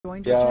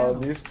Joined your channel.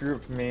 This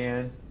group,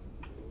 man.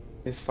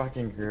 This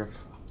fucking group.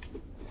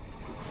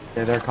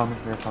 Yeah, they're coming,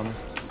 they're coming.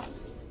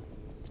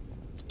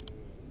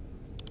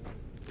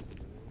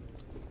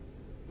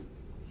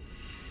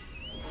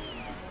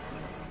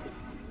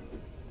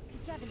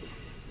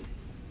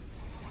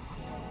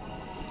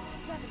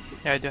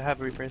 Yeah, I do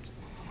have Reapers.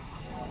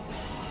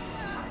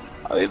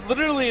 I mean,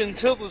 literally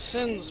until the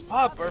sins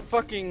pop, our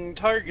fucking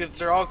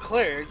targets are all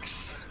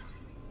clerics.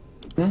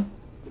 Hmm?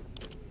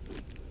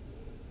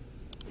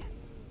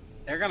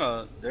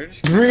 They're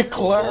just Three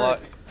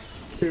clerics!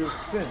 Two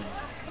spins.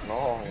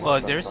 Oh,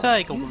 Well, there's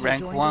like a User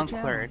rank joined 1 your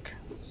channel. cleric,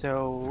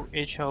 so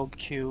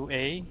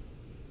HOQA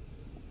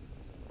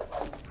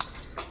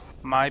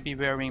might be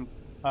wearing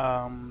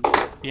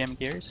BM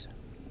gears.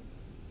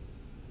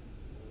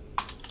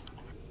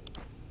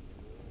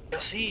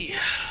 You'll see.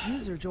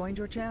 User joined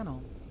your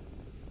channel.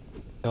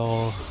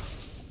 Yo,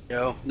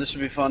 this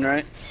should be fun,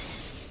 right?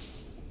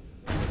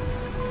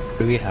 What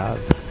do we have?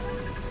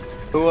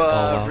 Who, we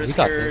got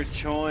Risker, this.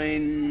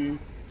 Join,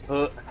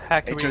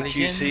 Hack HOQC,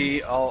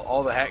 Religion.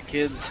 all the hack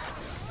kids.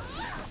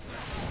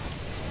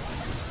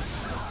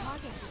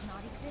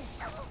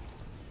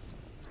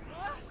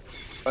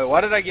 Wait,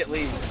 why did I get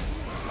lead?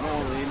 I don't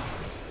want to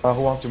lead.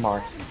 who wants to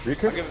mark?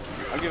 Riku?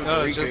 I'll give it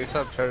No, to Riku. just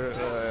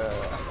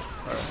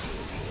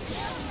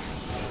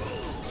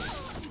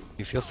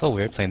You feel so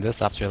weird playing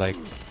this after like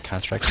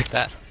Counter-Strike like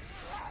that.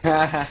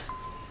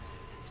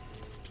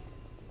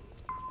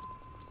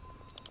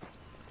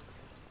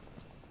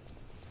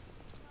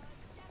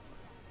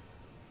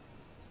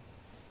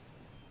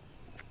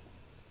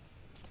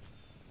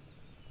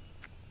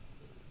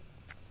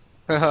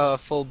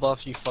 full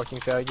buff, you fucking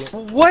faggot.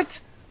 What?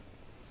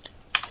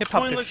 Hip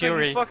Hop Point the looks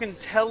Fury. like he's fucking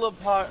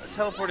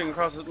teleporting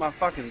across my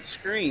fucking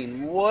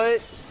screen.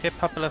 What? Hip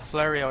Hop the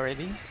Flurry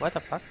already? What the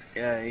fuck?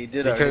 Yeah, he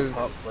did Because-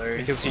 already pop Larry.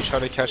 Because he tried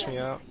to catch me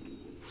out.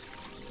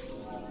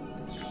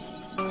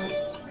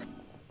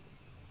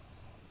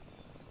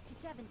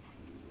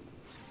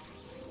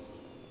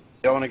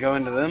 Y'all want to go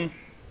into them?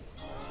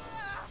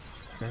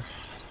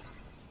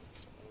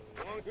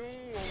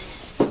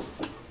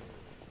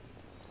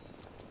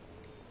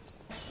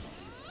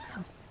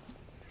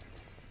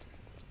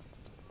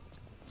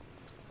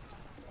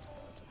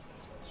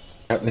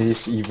 Got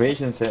these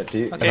evasion set,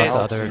 dude. Okay, the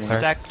other cleric.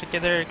 stack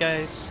together,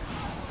 guys.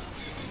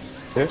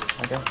 Two?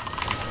 Okay.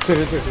 Two.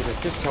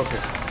 Just kill two.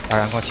 Alright,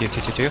 I'm going to you,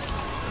 2.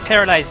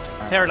 Paralyzed.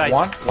 Paralyzed.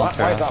 One One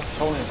is up.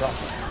 Totally is up.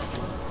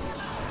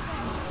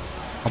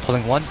 I'm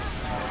pulling one.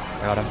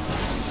 I got him.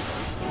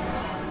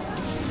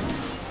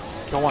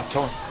 Kill one.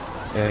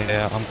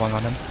 Yeah, I'm going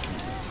on him.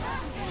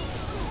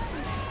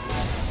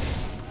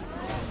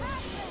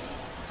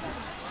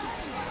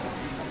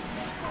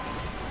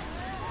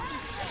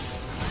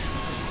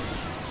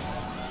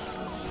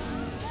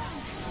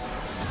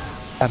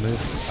 I move.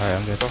 Alright,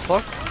 I'm good. The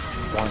fuck?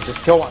 One.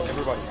 Just kill one.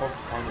 Everybody focus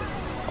on it.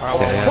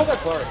 Alright, Yeah, yeah. Kill that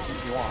cleric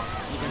if you want.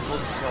 You can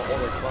focus on all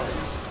their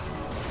clerics.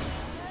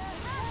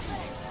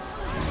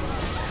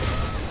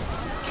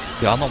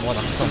 Yeah, I'm on one.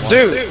 I'm just on one.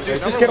 Dude,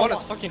 just number get one him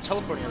is fucking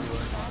teleporting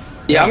everywhere.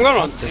 Yeah, I'm going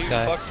on This two.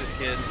 guy. Fuck this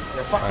kid.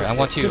 Yeah, fuck Alright, this I'm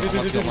on shit. two. I'm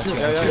on two. I'm on two.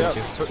 Yeah.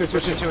 Two.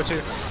 Switching 2 and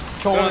 2.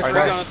 Kill one. Going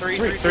Alright, on guys. three.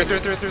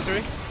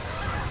 Three.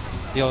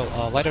 Yo,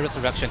 Light of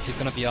Resurrection. He's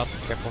gonna be up.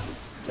 Careful.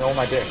 Oh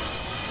my dick.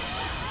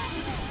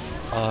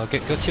 Go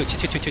two. Yep, 2.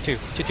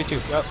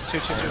 Alright,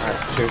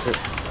 two.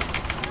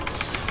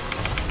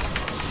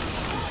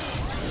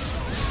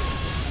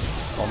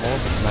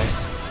 Almost. Nice.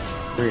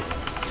 Three.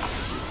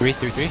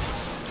 3.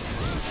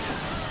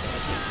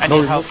 I No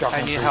need remove help. shot I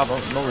from need three. help.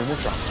 No remove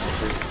shot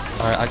from three.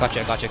 Alright, I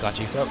got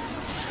you. Yep.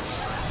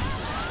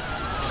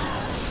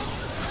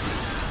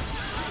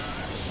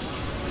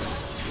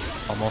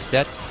 Almost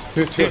dead.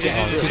 Two.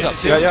 Who's up?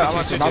 Yeah, I'm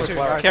on 2. Another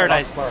cleric.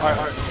 Paralyzed.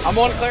 Alright. I'm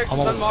on cleric. I'm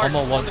It's on- unmarked. I'm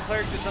on one. The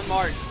cleric is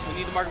unmarked. We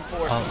need to mark him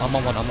 4. I'm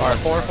on one. Alright,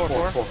 4.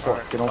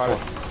 Four. Get on Alright.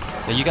 four.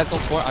 Yeah, you guys go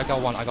 4. I got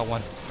one. I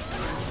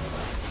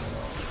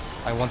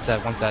one set.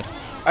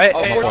 Hey,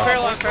 Oh, hey, four.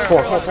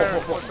 four.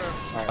 Four.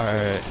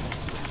 Alright.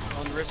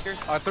 On the Risker.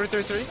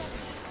 3.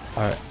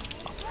 Alright.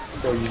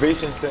 Yo,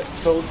 evasion set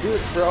so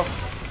good, bro.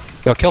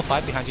 Yo, kill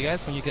 5 behind you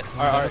guys when you get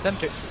Alright, them.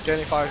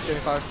 Getting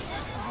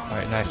 5.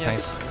 Alright, nice.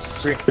 Yes.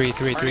 3. Back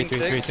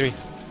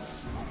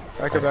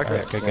her.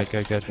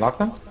 Alright, good. Lock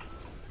them?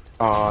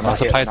 Not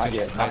supplies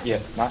yet. Not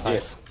yet.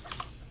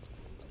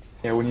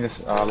 Yeah, we need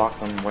to lock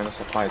them when the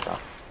supply is out.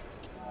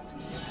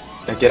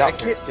 Yeah, get out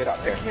there. Get out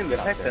I there. can't Get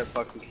out detect there. that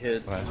fucking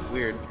kid. Right. It's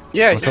weird.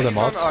 Yeah, We'll kill he's them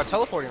on all.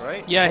 teleporting,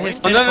 right? Yeah, he's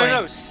Oh, teleporting.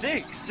 no.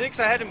 6.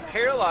 I had him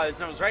paralyzed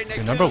and I was right next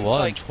You're to number him. one,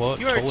 Like, you are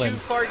trolling. too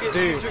far. Dude.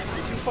 You're too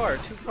far.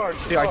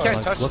 Dude, I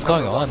can't touch What's this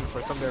going number on? one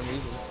for some damn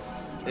reason.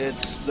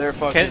 It's their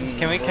fucking.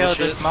 Can we kill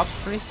bullshit. these mobs,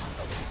 please?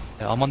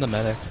 Yeah, I'm on the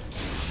medic.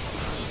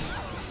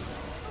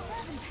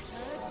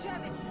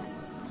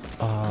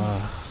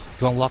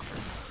 You unlock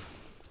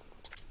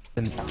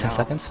in 10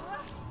 seconds?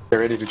 Get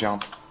ready to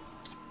jump.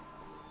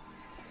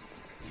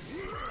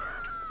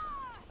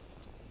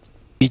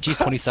 BG's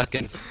 20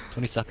 seconds.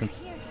 20 seconds.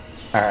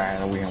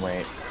 Alright, we can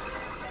wait.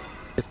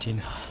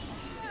 15.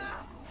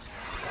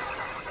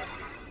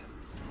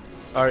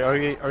 Are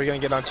we gonna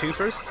get on 2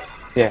 first?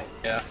 Yeah.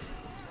 Yeah.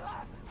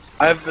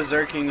 I have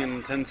berserking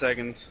in 10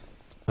 seconds.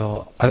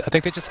 So I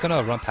think they're just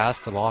gonna run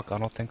past the lock. I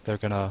don't think they're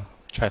gonna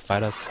try to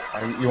fight us.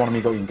 You want me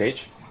to go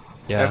engage?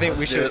 Yeah. I think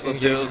we should Let's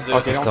do it, engage. let's do it.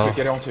 Okay, Let's get on go. to,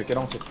 get on to, get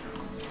on to.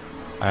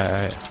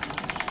 Alright.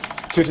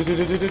 Two.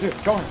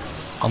 Go on.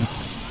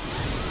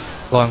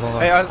 I'm going.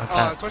 Hey, I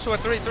can't. switch to a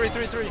 3.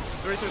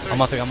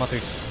 I'm on 3. I'm on 3.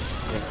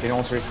 Yeah, get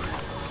on 3.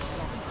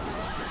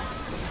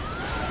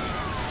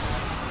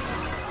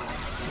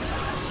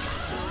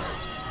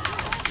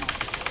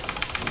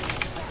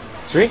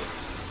 Three?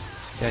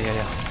 Yeah.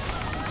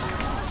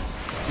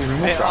 You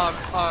remove Hey,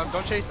 drop.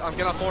 don't chase.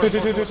 Get on 4. Two.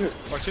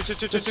 Or 2.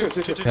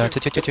 Yeah,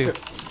 2.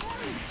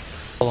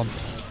 Hold on.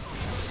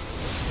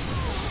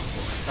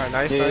 Alright,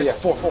 nice, Yeah,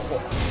 nice. 4.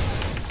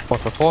 4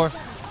 for 4.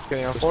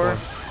 Getting on 4.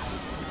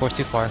 4's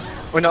too far.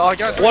 Wait, no, I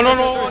got 1. One.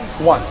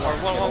 One. 1.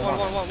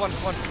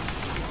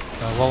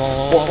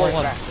 Four is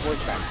back. 4 is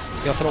back.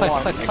 Yo, Throw supply.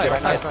 one, and get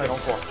on nice. 4.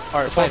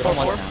 Alright, Supply,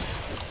 4.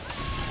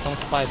 Someone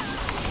supplied.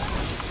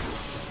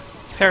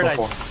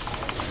 Paralyzed.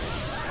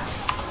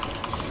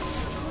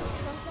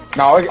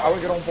 No, I will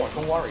get on 4.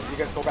 Don't worry. You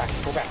guys go back.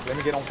 Let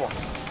me get on 4.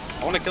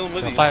 I want to kill him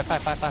with you. 5.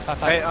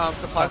 Hey,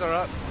 supplies are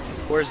up.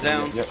 4's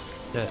down. Yep.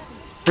 Yeah.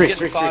 3.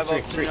 Getting 5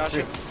 off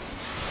Tsunyasha.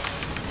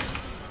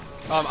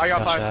 I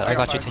got 5. I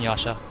got you,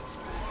 Tanyasha.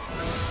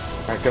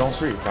 Alright, get on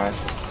 3, guys.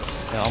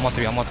 Yeah, I'm on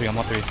 3.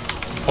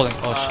 Pulling.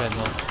 Oh shit,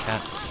 no,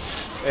 can't.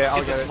 Yeah, I'll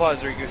Get the get it. supplies,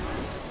 Riku.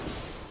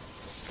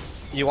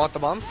 You want the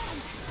bomb?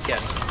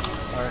 Yes.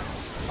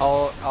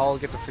 Alright. I'll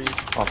get the freeze.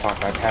 Oh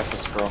fuck, I passed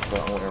this girl, so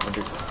whatever,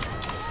 dude.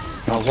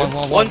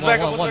 One. One's back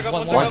up, One's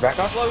back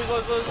up?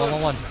 Slow.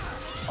 1.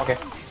 Okay.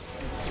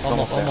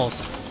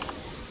 Almost.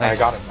 I Nice.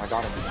 got him.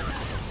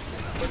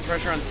 Put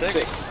pressure on 6.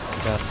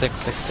 Yeah,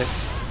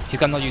 6. He's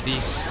got no UD.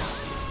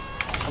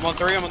 I'm on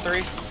 3.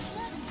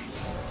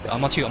 Yeah,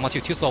 I'm on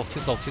 2. Too slow. Too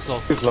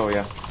slow,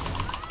 yeah.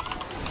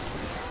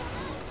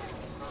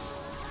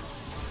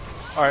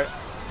 Alright.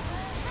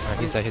 Alright,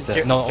 he's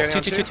dead. No, 2.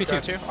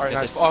 Alright,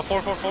 nice. 4. 4's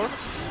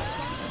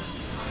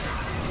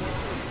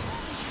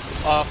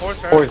 4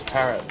 fair. is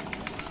parrot.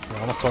 Yeah, I'm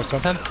gonna sword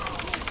from him.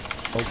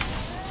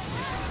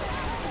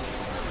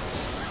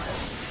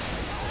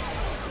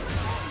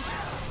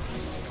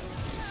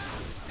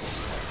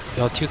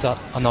 Yo, 2's up.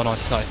 Oh, no,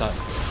 it's not.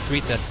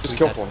 3's dead. Just 3's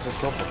kill dead.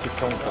 4. Keep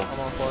killing 4. I'm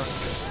on 4.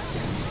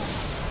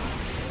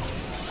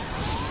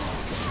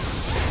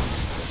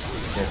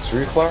 Yeah,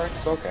 3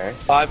 clerics? Okay.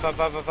 5.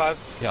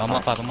 Yeah, I'm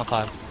on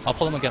 5. I'll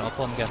pull him again.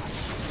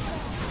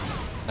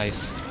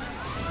 Nice.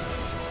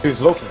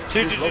 Dude's Loki.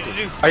 2.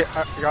 I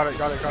got it.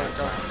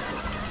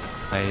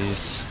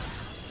 Nice.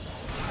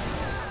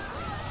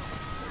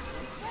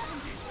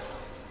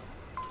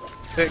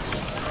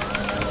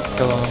 6.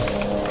 Kill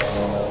him.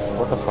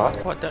 What the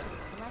fuck? What the?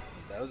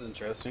 That was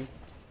interesting.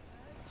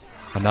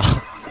 Oh, no.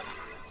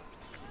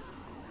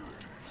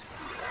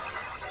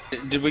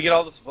 Did we get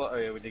all the supplies? Oh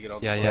yeah, we did get all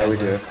the Yeah, Yeah, we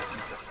did.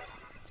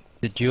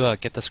 Did you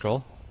get the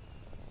scroll?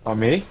 Oh,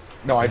 me?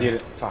 No, I did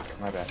it. Fuck,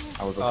 my bad.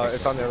 I was looking.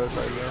 It's on the other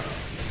side, yeah.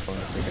 Going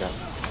to pick it up.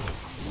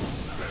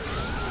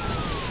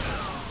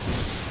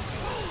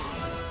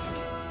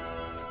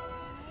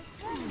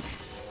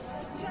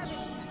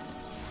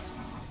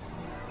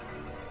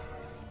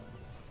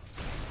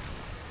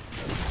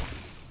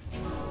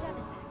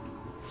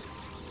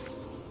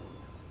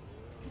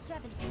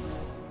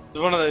 It's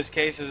one of those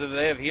cases if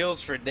they have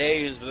heals for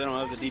days, but they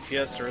don't have the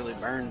DPS to really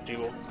burn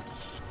people.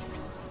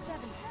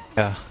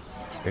 Yeah,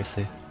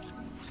 seriously.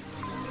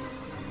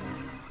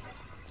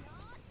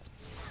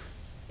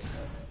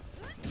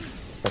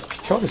 Let's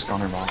kill this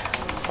gunner, man.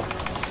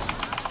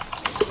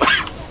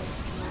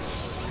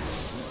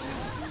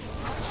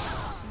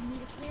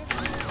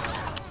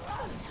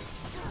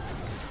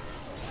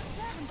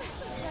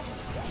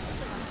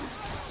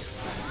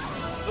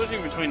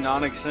 Switching between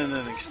non-extend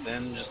and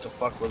extend just to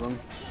fuck with them.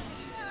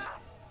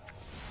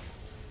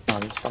 Oh,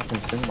 these fucking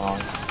Sinmon.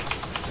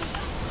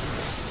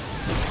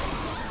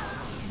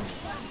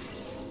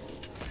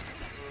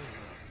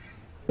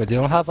 But they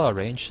don't have a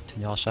range,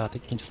 Tanyasha. I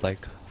think you can just like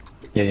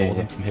hold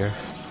them from here.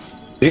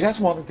 Do you guys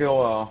want to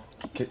go,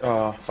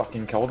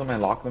 fucking kill them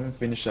and lock them,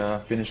 finish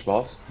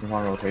boss in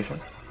one rotation?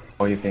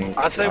 Or you think?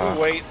 I'd say we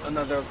wait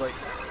another like,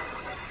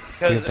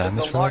 because have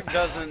damage the for lock that?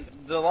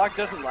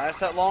 doesn't last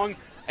that long,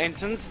 and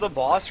since the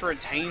boss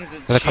retains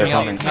its They're coming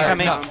out. shield the They're entire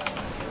coming out.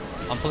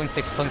 time- I'm pulling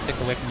 6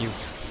 away from you.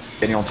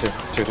 Getting on 2.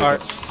 Alright.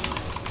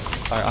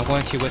 Alright, I'm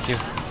going 2 with you.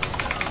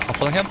 I'm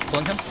pulling him.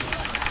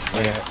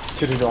 Yeah.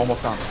 2,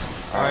 almost done.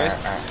 Alright.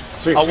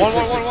 Nice. 3. One. One.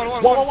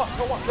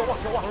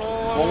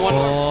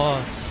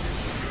 Oh.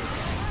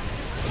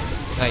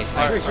 Nice.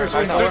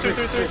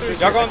 Three.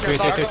 Y'all going Three.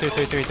 Y'all going.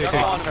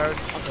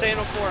 I'm staying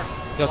on 4.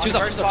 Yo, two's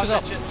up.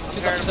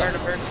 Impaired.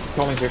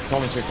 Killing 2.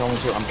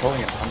 I'm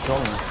killing it.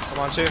 I'm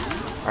on 2.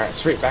 Alright,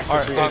 3. Back to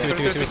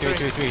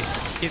 3. 3.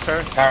 He's fair.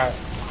 Alright.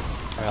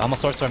 Alright, I'm gonna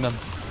sword storm him.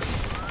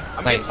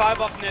 I'm Nice. getting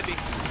 5 off Nebby.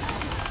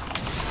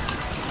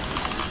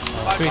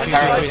 3.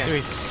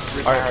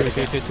 Alright,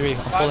 3. I'm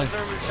pulling.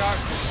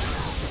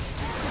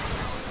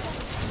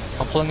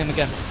 pulling him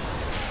again.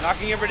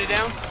 Knocking everybody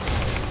down.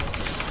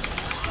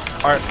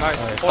 Alright,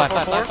 nice. Alright, 4,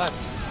 5, 4, 4. 5, 5, 5.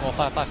 Oh,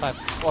 5, 5,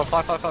 5. Oh,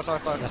 5, 5, 5,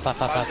 5, 5. Yeah, 5, 5,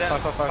 5, 5. Five's dead.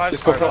 5, 5, 5. Five's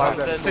Just go five's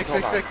for dead. 6,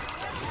 6, 6.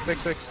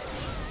 6, 6.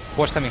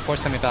 4's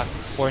coming back.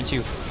 4 and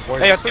 2.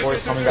 Boys, Hey, yeah,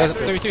 boys coming Guys, back.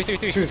 3, 3, 3,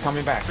 3. 2 is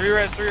coming back. 3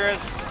 res, 3 res.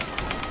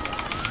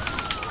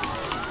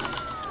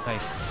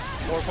 Nice.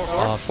 4, 4,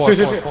 4. 4, Two, 4,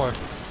 two, two. 4.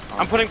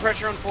 I'm putting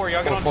pressure on 4.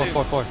 Y'all get on 4, 2.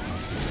 4, 4.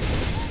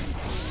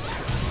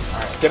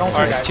 Get on 2,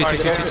 Alright, guys. 2, 2, 2, Alright,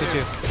 2, get 2, on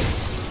 2.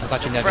 I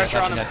got your Nebby, I Pressure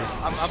got on your him.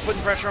 Nebby. I'm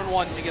putting pressure on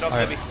 1 to get off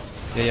Alright.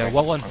 heavy. Yeah,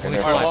 1, Okay, only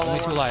 2 there. alive, One, only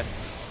one, 2 alive.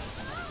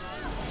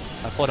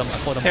 I pulled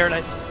him.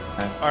 Paralyzed.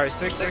 Nice. Alright,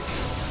 6,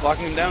 6.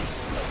 Locking him down.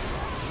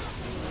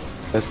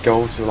 Let's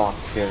go to lock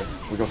together.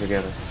 We go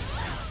together.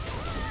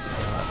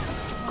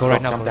 Go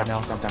right now, Jump go right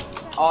down, now. jump down.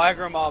 I'll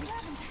aggro mob.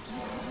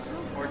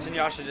 Or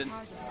Tinyasha did.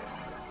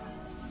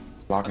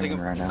 Locking him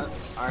right now.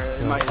 Alright,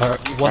 it might.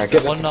 One get the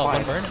burn supply.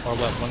 or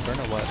what? 1 burn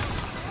or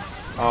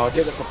what?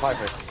 Get the supply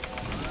first.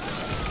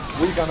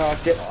 We're gonna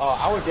get,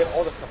 I would get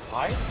all the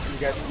supply. You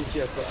guys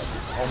DPS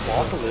on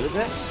boss a little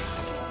bit.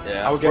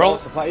 Yeah. I would get We're all all-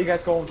 the supply. You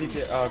guys go on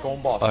DPS, go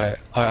on boss. Alright,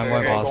 I'm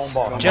going Okay, go boss. on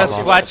boss. Just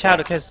Boss. watch out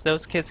because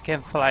those kids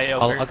can fly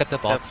over I'll get the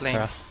boss. plane.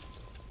 Bruh.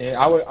 Yeah,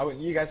 I would,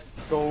 you guys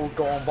go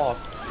on boss.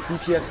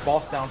 DPS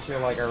boss down to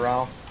like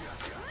around,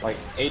 like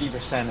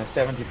 80% and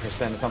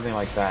 70% or something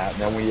like that.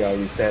 Then we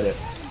reset it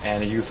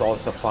and use all the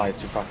supplies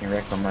to fucking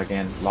wreck them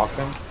again. Lock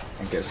them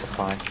and get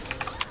supply.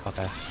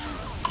 Okay.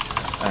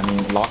 I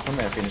mean, lock them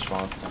and finish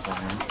boss. That's what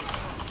I mean.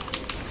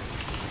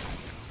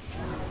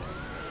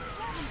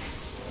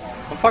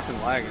 I'm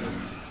fucking lagging.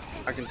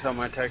 I can tell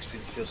my text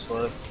speed feels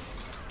slow.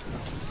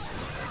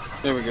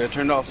 There we go,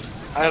 turned off.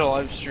 I had a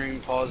live stream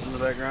pause in the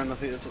background. I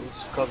think that's what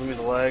was causing me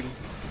to lag.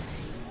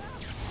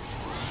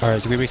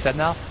 Alright, do we reset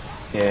now?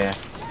 Yeah,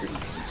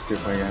 it's good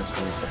for you guys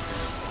to reset.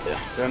 Yeah.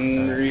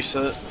 Then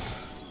reset.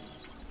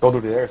 Go to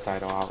the other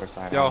side or our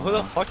side. Yo, who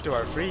the fuck do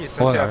I freeze since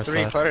Hold you on, have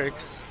 3 side.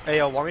 clerics? Hey,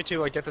 yo, want me to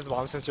like get this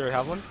bomb since you already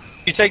have one?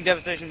 You take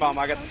devastation bomb.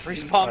 I got the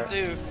freeze bomb Alright.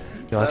 too.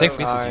 Yo, I think Oh,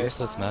 freeze nice. is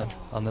useless, man.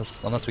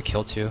 Unless we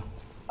kill 2.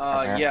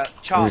 Okay. Yeah,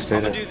 Chop, Reset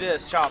I'm gonna it. do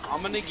this. Chop,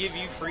 I'm gonna give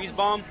you freeze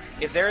bomb.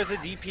 If there is a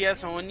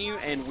DPS on you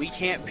and we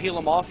can't peel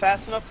them off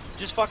fast enough,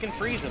 just fucking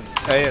freeze them.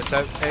 Hey,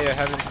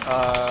 Heaven,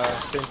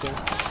 same thing.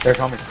 They're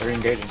coming. They're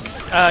engaging.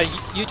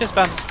 You just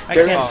bump. I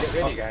They're can't.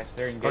 get ready, guys.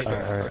 They're engaging.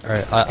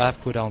 Alright. I have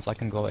cooldowns, I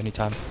can go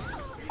anytime.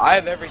 I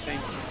have everything.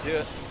 Do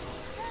it.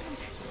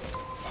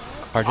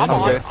 Arjun,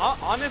 Okay.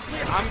 Honestly,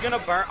 I'm gonna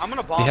bomb.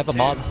 they have a two.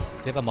 mob.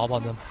 They have a mob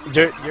on them.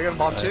 You're gonna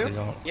bomb They 2?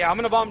 don't. Yeah, I'm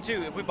gonna bomb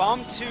 2. If we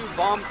bomb 2,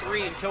 bomb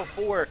 3, and kill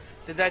 4,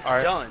 then that's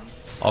Alright. done.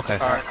 Okay.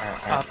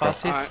 Alright. Boss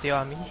is Alright. still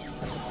on me.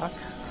 What the fuck?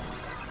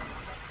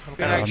 I'm Good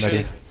gonna I'm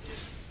ready.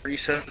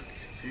 Reset.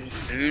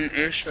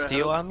 Soon-ish.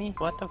 steal on me?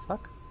 What the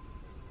fuck?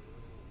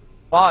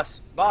 Boss,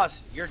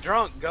 you're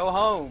drunk. Go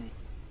home.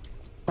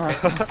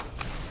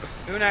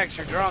 Unax,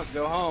 you're drunk.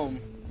 Go home.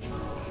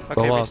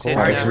 Okay, Go, reset go.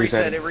 Alright, now. so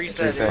Reset it.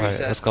 reset. Alright,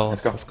 let's go.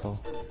 Let's go. Let's go.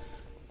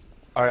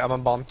 Alright, I'm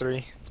on bomb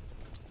 3.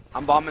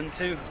 I'm bombing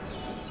 2.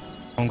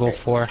 I'm gonna go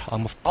 4.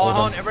 I'm gonna Hold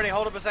pull on, them. everybody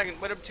hold up a second.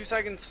 Wait up 2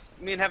 seconds.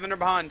 Me and Heaven are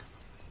behind.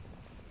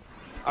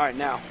 Alright,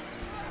 now.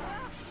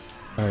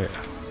 Alright.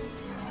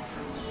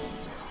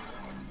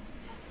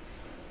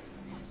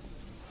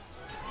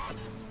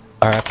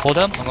 Alright, I pulled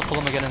him. I'm gonna pull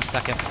him again in a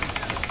second.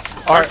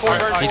 Alright, Four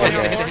alright, birds, He's alright,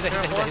 dead, alright, he's dead,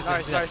 he's dead, alright, he's dead,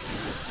 nice, he's dead.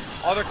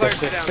 nice. All their clears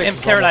Six, are down. six.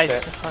 I'm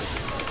paralyzed.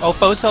 Oh,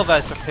 both of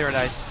us are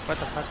paralyzed. What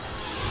the fuck?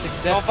 Six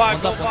Go dead. 5,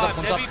 One's go up, 5. one's up,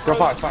 one's Debbie, up. Go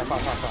pro-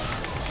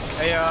 5.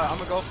 Hey, I'm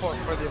gonna go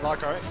for the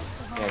lock, alright?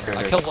 Yeah, good.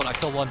 I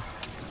killed one.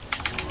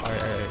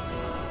 Alright.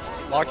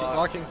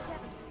 Locking.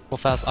 Go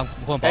fast. I'm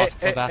going Hey, boss.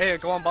 Go fast. hey,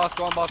 go on boss.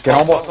 Get on boss. Go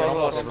on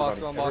boss,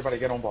 Everybody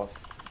get on boss.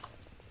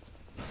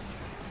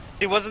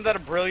 Hey, wasn't that a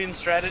brilliant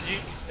strategy?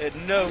 I had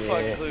no Yeah.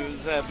 fucking clue what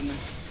was happening.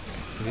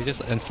 We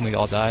just instantly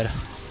all died.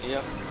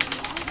 Yep.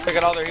 Look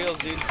at all their heals,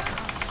 dude.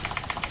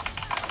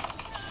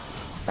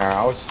 Alright,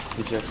 I was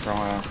DPS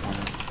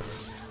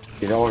from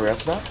Did they all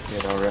rest up?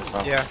 Yeah, they all rest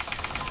up. Yeah.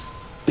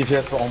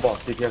 DPS for on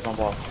boss. Just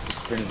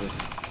finish this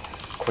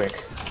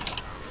quick.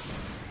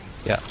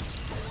 Yeah.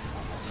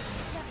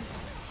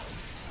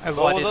 I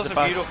What wanted was the also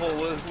boss.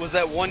 beautiful was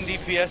that one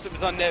DPS that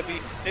was on Nebby.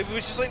 Nebby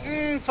was just like,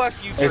 fuck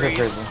you, It's a freeze.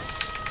 prison.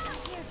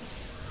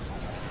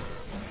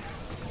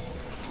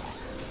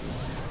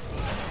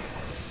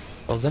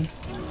 Golden.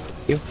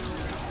 You.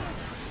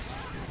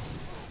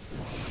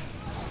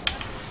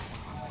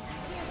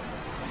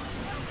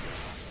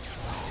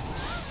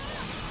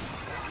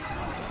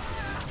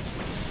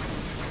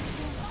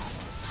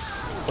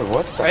 Wait,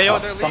 what? Hey, yo,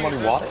 they're Somebody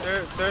leaving. water?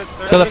 They're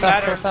Kill Doesn't it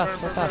matter.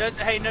 fast.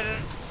 Hey, no,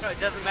 it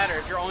doesn't matter.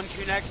 If you're on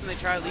Q-Next and they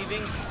try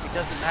leaving, it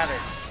doesn't matter.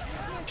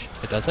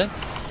 It doesn't?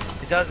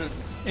 It doesn't.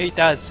 It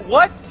does.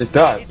 What? It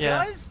does. It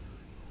Yeah. does?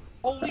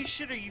 Holy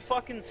shit, are you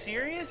fucking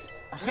serious?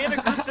 We had a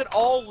group that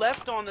all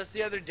left on us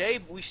the other day,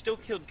 but we still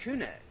killed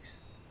Kunex.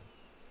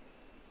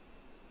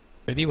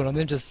 Maybe one of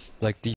them just like